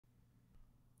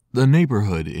The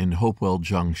neighborhood in Hopewell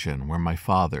Junction, where my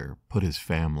father put his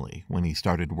family when he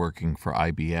started working for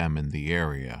IBM in the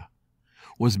area,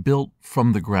 was built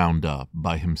from the ground up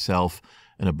by himself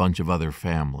and a bunch of other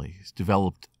families,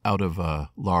 developed out of a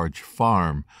large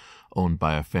farm owned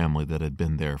by a family that had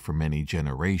been there for many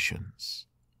generations.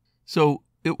 So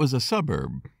it was a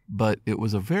suburb, but it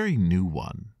was a very new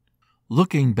one.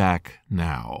 Looking back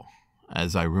now,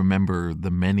 as I remember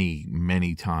the many,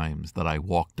 many times that I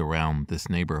walked around this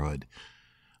neighborhood,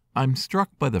 I'm struck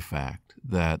by the fact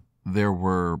that there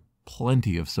were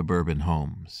plenty of suburban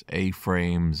homes,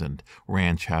 A-frames and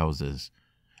ranch houses,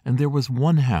 and there was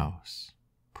one house,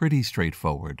 pretty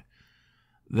straightforward,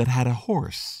 that had a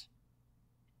horse.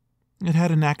 It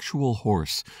had an actual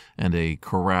horse and a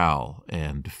corral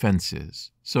and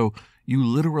fences, so you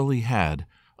literally had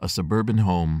a suburban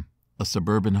home,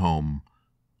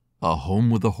 a home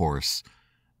with a horse,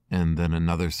 and then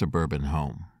another suburban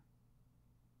home.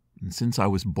 And since I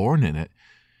was born in it,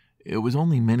 it was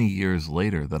only many years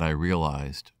later that I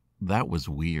realized that was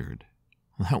weird.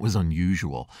 That was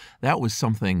unusual. That was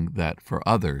something that for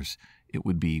others it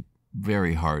would be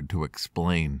very hard to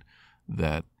explain,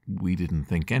 that we didn't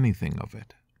think anything of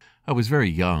it. I was very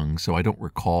young, so I don't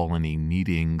recall any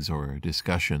meetings or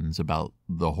discussions about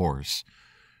the horse.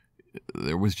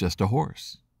 There was just a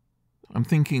horse. I'm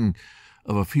thinking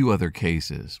of a few other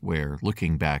cases where,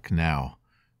 looking back now,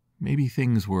 maybe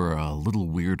things were a little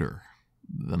weirder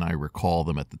than I recall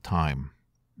them at the time.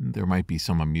 There might be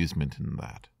some amusement in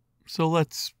that. So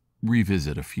let's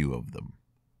revisit a few of them.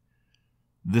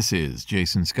 This is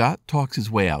Jason Scott Talks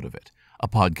His Way Out of It, a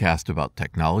podcast about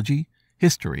technology,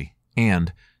 history,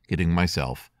 and getting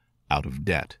myself out of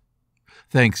debt.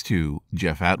 Thanks to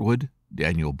Jeff Atwood,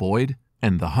 Daniel Boyd,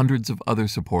 and the hundreds of other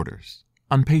supporters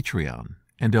on Patreon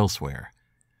and elsewhere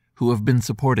who have been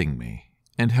supporting me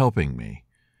and helping me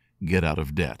get out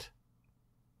of debt.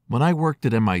 When I worked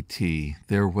at MIT,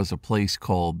 there was a place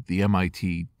called the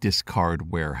MIT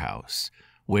Discard Warehouse,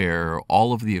 where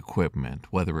all of the equipment,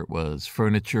 whether it was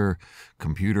furniture,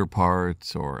 computer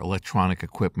parts, or electronic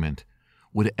equipment,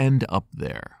 would end up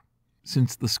there,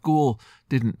 since the school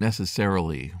didn't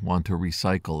necessarily want to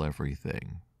recycle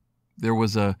everything. There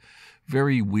was a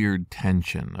very weird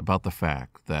tension about the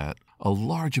fact that a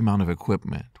large amount of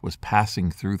equipment was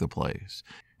passing through the place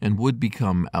and would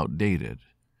become outdated.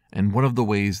 And one of the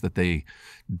ways that they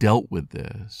dealt with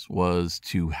this was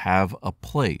to have a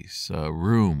place, a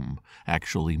room,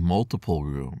 actually multiple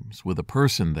rooms, with a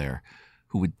person there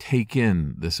who would take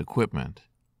in this equipment,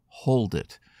 hold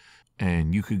it,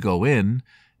 and you could go in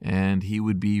and he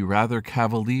would be rather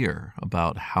cavalier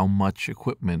about how much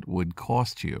equipment would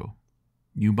cost you.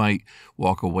 You might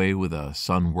walk away with a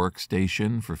Sun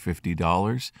workstation for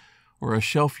 $50 or a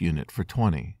shelf unit for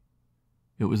 $20.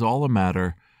 It was all a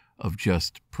matter of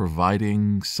just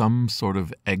providing some sort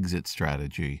of exit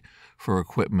strategy for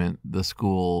equipment the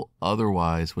school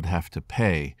otherwise would have to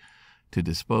pay to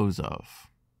dispose of.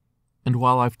 And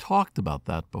while I've talked about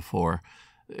that before,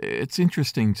 it's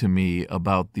interesting to me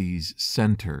about these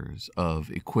centers of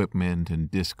equipment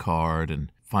and discard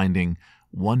and finding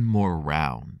one more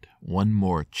round, one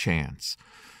more chance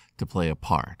to play a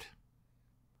part.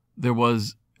 There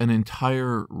was an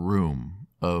entire room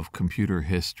of computer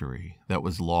history that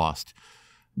was lost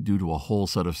due to a whole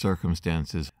set of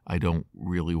circumstances I don't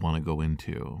really want to go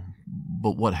into.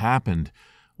 But what happened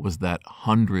was that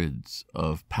hundreds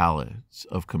of pallets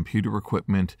of computer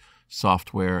equipment,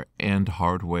 software and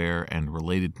hardware and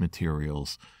related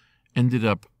materials ended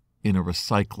up in a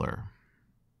recycler.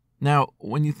 Now,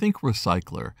 when you think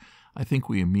recycler, I think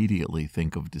we immediately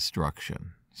think of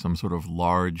destruction, some sort of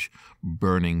large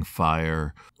burning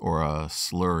fire or a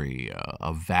slurry,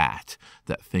 a vat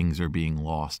that things are being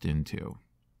lost into.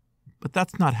 But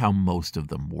that's not how most of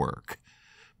them work.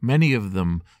 Many of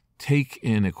them take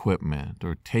in equipment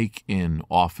or take in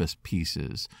office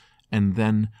pieces and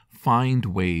then find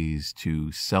ways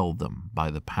to sell them by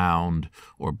the pound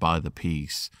or by the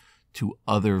piece to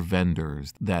other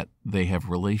vendors that they have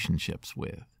relationships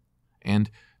with.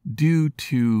 And due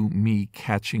to me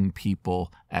catching people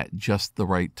at just the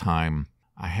right time,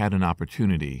 I had an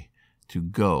opportunity to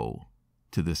go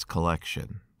to this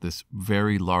collection, this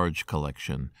very large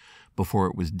collection, before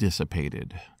it was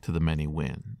dissipated to the many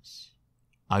winds.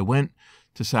 I went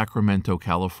to Sacramento,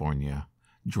 California,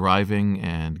 driving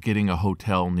and getting a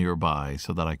hotel nearby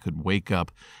so that I could wake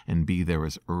up and be there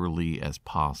as early as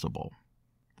possible.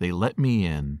 They let me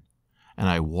in, and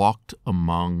I walked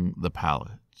among the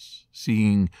pallets,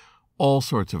 seeing all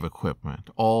sorts of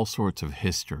equipment, all sorts of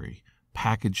history,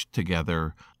 packaged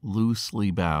together,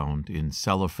 loosely bound in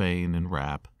cellophane and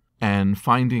wrap, and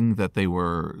finding that they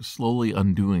were slowly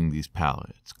undoing these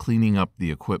pallets, cleaning up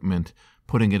the equipment,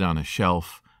 putting it on a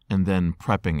shelf, and then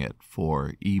prepping it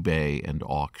for eBay and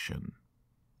auction.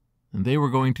 And they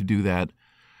were going to do that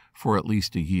for at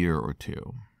least a year or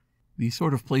two. These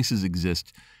sort of places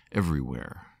exist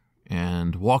everywhere,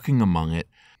 and walking among it,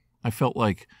 I felt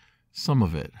like some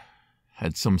of it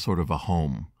had some sort of a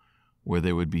home where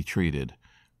they would be treated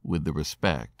with the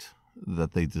respect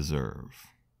that they deserve.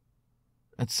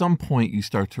 At some point, you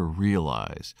start to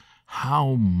realize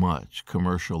how much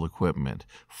commercial equipment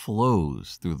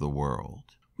flows through the world.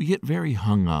 We get very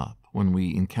hung up when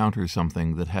we encounter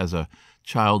something that has a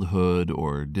childhood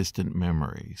or distant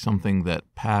memory, something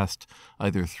that passed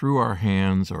either through our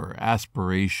hands or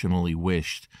aspirationally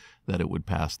wished that it would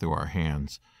pass through our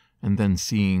hands, and then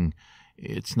seeing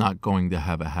it's not going to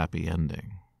have a happy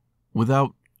ending.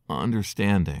 Without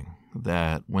understanding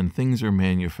that when things are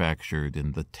manufactured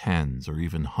in the tens or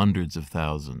even hundreds of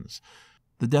thousands,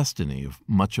 the destiny of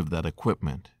much of that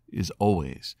equipment is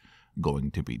always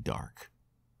going to be dark.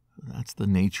 That's the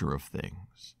nature of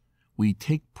things. We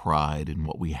take pride in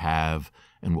what we have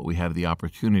and what we have the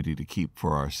opportunity to keep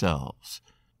for ourselves.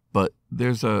 But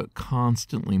there's a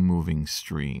constantly moving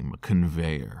stream, a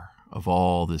conveyor of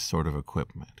all this sort of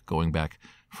equipment, going back,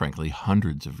 frankly,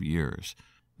 hundreds of years,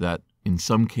 that in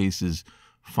some cases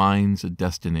finds a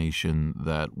destination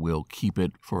that will keep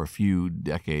it for a few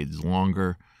decades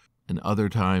longer, and other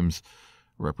times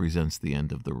represents the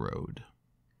end of the road.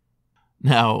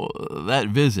 Now, that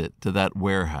visit to that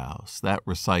warehouse, that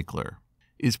recycler,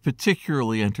 is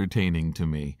particularly entertaining to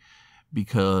me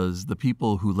because the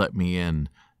people who let me in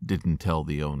didn't tell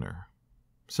the owner.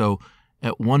 So,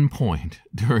 at one point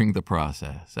during the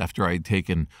process, after I'd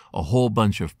taken a whole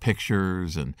bunch of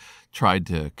pictures and tried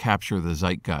to capture the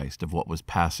zeitgeist of what was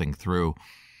passing through,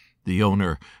 the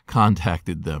owner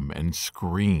contacted them and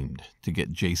screamed to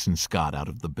get Jason Scott out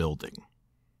of the building.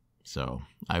 So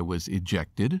I was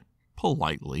ejected,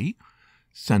 politely,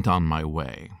 sent on my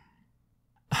way.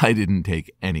 I didn't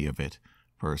take any of it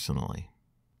personally.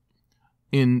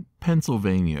 In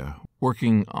Pennsylvania,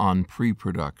 working on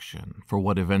pre-production for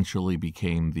what eventually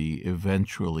became the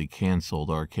eventually canceled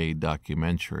arcade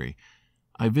documentary,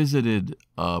 I visited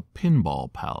a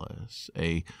pinball palace,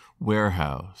 a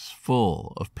warehouse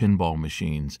full of pinball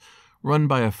machines run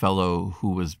by a fellow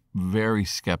who was very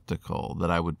skeptical that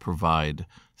I would provide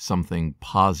something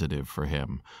positive for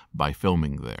him by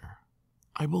filming there.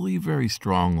 I believe very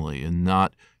strongly in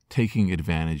not taking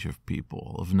advantage of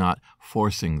people, of not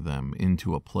forcing them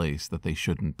into a place that they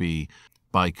shouldn't be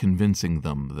by convincing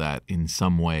them that in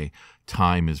some way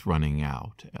time is running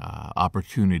out,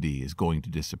 opportunity is going to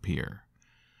disappear.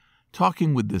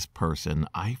 Talking with this person,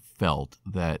 I felt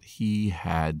that he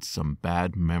had some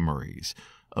bad memories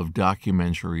of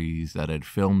documentaries that had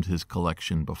filmed his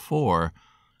collection before,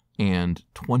 and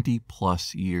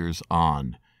 20-plus years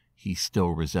on, he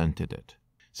still resented it.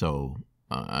 So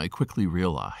I quickly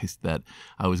realized that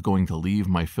I was going to leave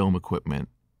my film equipment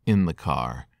in the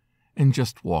car and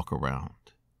just walk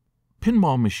around.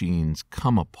 Pinball machines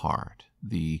come apart.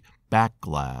 The back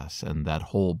glass and that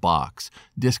whole box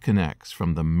disconnects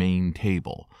from the main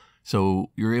table, so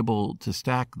you're able to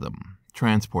stack them,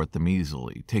 transport them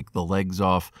easily, take the legs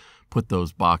off, put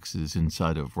those boxes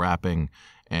inside of wrapping,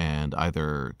 and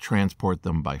either transport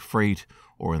them by freight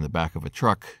or in the back of a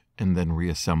truck, and then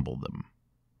reassemble them.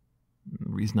 The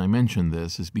reason I mention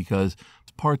this is because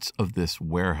parts of this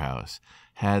warehouse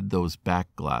had those back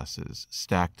glasses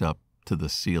stacked up to the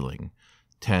ceiling,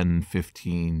 10,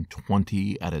 15,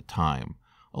 20 at a time,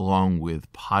 along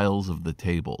with piles of the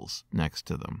tables next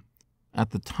to them. At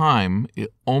the time,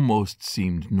 it almost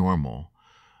seemed normal,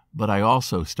 but I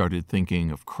also started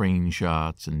thinking of crane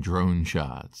shots and drone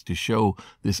shots to show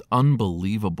this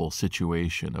unbelievable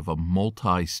situation of a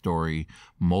multi-story,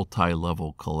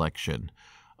 multi-level collection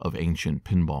of ancient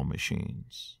pinball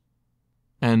machines.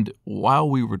 And while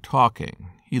we were talking,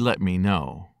 he let me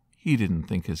know he didn't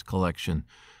think his collection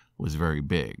was very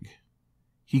big.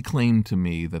 He claimed to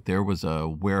me that there was a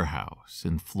warehouse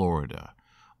in Florida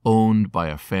owned by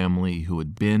a family who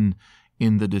had been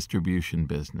in the distribution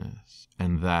business,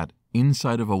 and that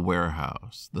inside of a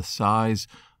warehouse the size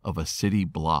of a city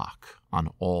block on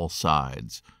all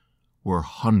sides were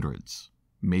hundreds,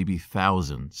 maybe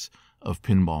thousands, of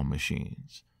pinball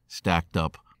machines stacked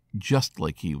up just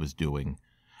like he was doing,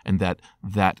 and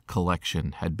that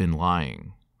collection had been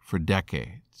lying for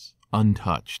decades,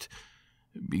 untouched,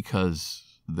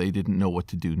 because they didn't know what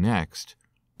to do next,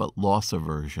 but loss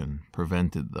aversion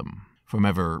prevented them from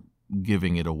ever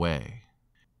giving it away.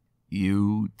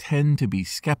 You tend to be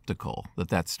skeptical that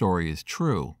that story is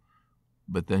true,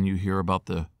 but then you hear about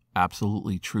the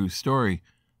absolutely true story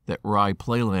that Rye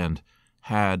Playland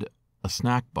had a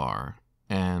snack bar,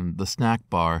 and the snack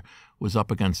bar was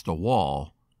up against a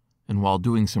wall, and while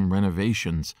doing some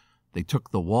renovations, they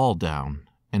took the wall down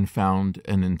and found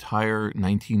an entire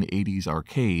 1980s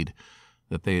arcade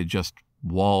that they had just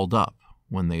walled up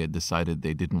when they had decided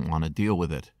they didn't want to deal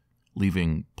with it,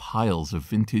 leaving piles of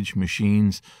vintage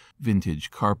machines,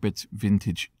 vintage carpets,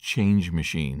 vintage change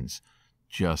machines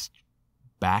just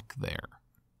back there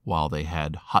while they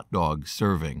had hot dogs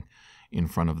serving in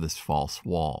front of this false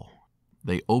wall.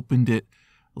 They opened it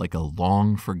like a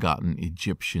long-forgotten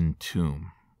Egyptian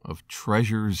tomb of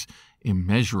treasures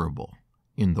immeasurable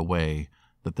in the way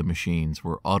that the machines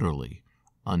were utterly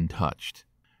untouched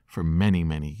for many,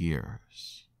 many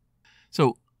years.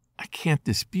 So I can't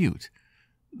dispute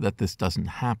that this doesn't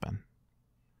happen.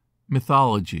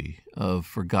 Mythology of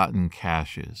forgotten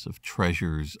caches, of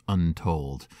treasures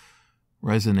untold,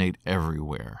 resonate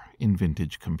everywhere in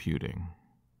vintage computing.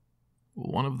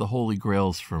 One of the holy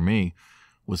grails for me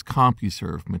was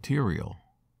CompuServe material,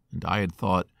 and I had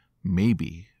thought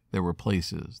maybe there were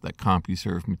places that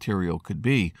CompuServe material could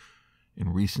be,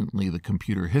 and recently the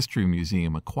Computer History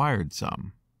Museum acquired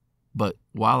some. But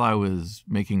while I was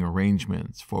making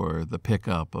arrangements for the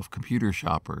pickup of computer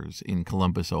shoppers in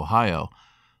Columbus, Ohio,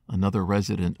 another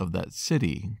resident of that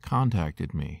city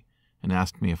contacted me and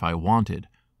asked me if I wanted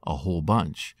a whole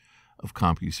bunch of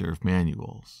CompuServe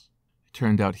manuals. It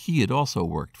turned out he had also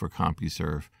worked for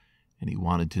CompuServe, and he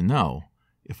wanted to know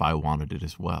if I wanted it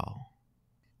as well.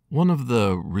 One of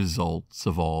the results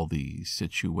of all these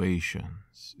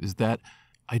situations is that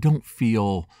I don't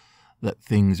feel that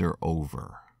things are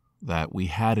over, that we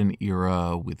had an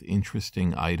era with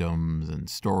interesting items and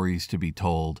stories to be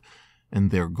told,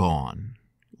 and they're gone,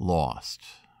 lost,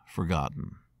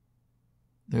 forgotten.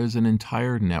 There's an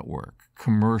entire network,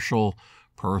 commercial,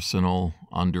 personal,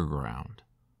 underground,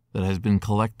 that has been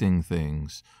collecting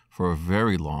things for a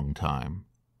very long time,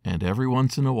 and every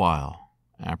once in a while,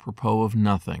 apropos of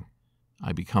nothing,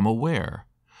 I become aware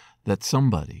that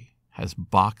somebody has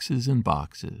boxes and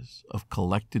boxes of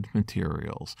collected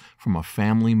materials from a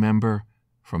family member,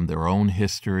 from their own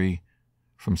history,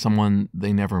 from someone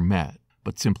they never met,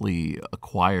 but simply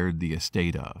acquired the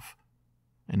estate of.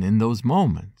 And in those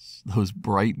moments, those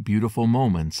bright, beautiful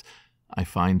moments, I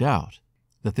find out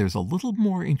that there's a little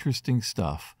more interesting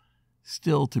stuff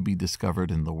still to be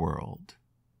discovered in the world.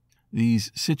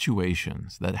 These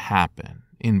situations that happen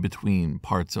in between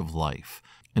parts of life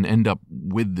and end up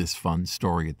with this fun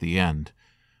story at the end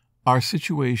are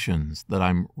situations that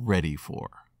I'm ready for,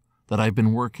 that I've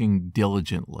been working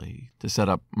diligently to set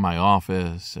up my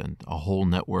office and a whole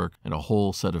network and a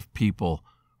whole set of people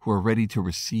who are ready to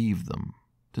receive them,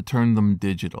 to turn them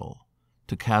digital,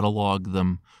 to catalog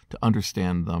them, to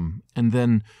understand them, and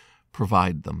then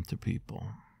provide them to people.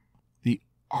 The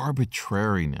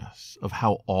arbitrariness of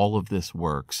how all of this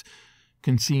works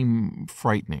can seem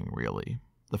frightening, really.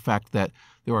 The fact that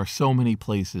there are so many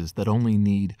places that only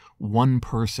need one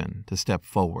person to step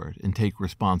forward and take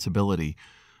responsibility,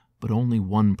 but only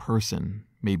one person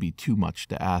may be too much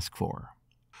to ask for.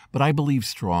 But I believe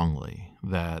strongly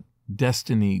that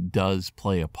destiny does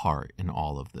play a part in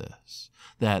all of this,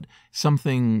 that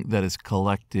something that is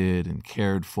collected and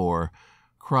cared for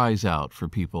cries out for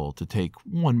people to take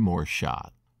one more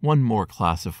shot, one more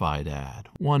classified ad,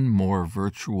 one more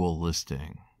virtual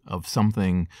listing of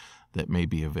something that may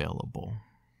be available.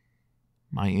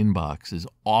 My inbox is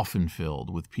often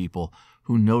filled with people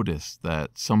who notice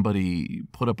that somebody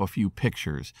put up a few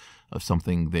pictures of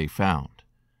something they found,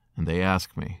 and they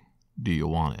ask me, "Do you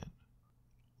want it?"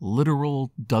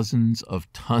 Literal dozens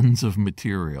of tons of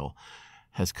material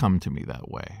has come to me that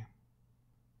way.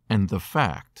 And the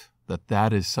fact that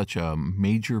that is such a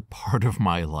major part of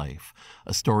my life,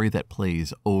 a story that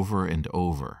plays over and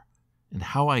over, and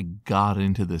how I got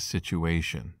into this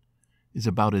situation is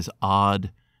about as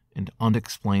odd and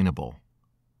unexplainable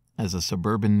as a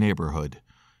suburban neighborhood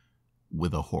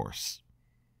with a horse.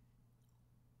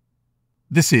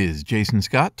 This is Jason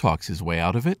Scott Talks His Way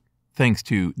Out of It, thanks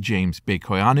to James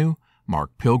Bekoyanu,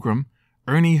 Mark Pilgrim,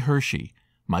 Ernie Hershey,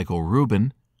 Michael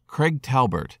Rubin, Craig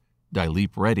Talbert,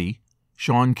 Dilip Reddy,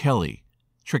 Sean Kelly,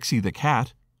 Trixie the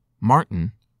Cat,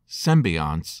 Martin,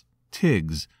 Symbionce,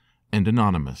 Tiggs, and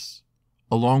Anonymous,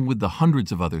 along with the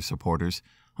hundreds of other supporters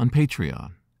on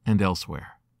Patreon and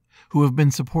elsewhere, who have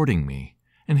been supporting me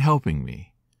and helping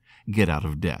me get out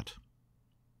of debt.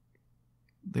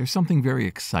 There's something very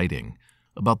exciting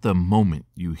about the moment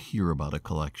you hear about a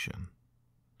collection.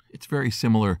 It's very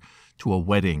similar to a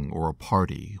wedding or a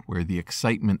party where the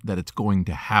excitement that it's going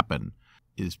to happen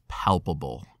is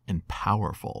palpable and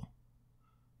powerful.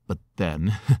 But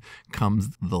then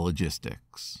comes the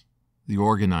logistics, the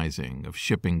organizing of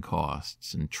shipping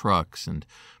costs and trucks and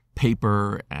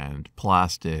paper and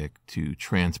plastic to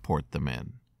transport them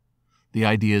in. The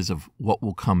ideas of what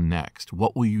will come next.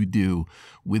 What will you do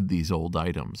with these old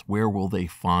items? Where will they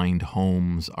find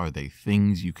homes? Are they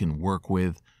things you can work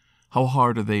with? How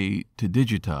hard are they to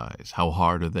digitize? How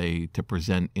hard are they to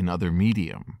present in other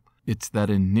medium? It's that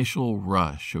initial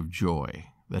rush of joy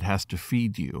that has to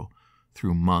feed you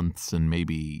through months and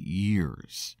maybe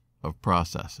years of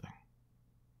processing.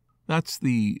 That's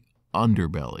the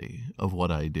underbelly of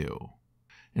what I do.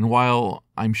 And while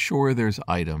I'm sure there's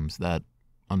items that,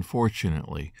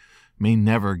 unfortunately, may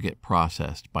never get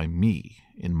processed by me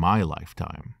in my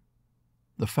lifetime,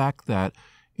 the fact that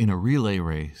in a relay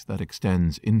race that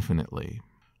extends infinitely,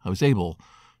 I was able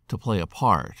to play a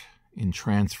part in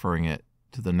transferring it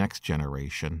to the next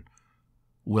generation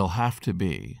will have to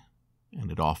be, and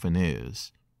it often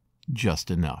is, just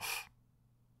enough.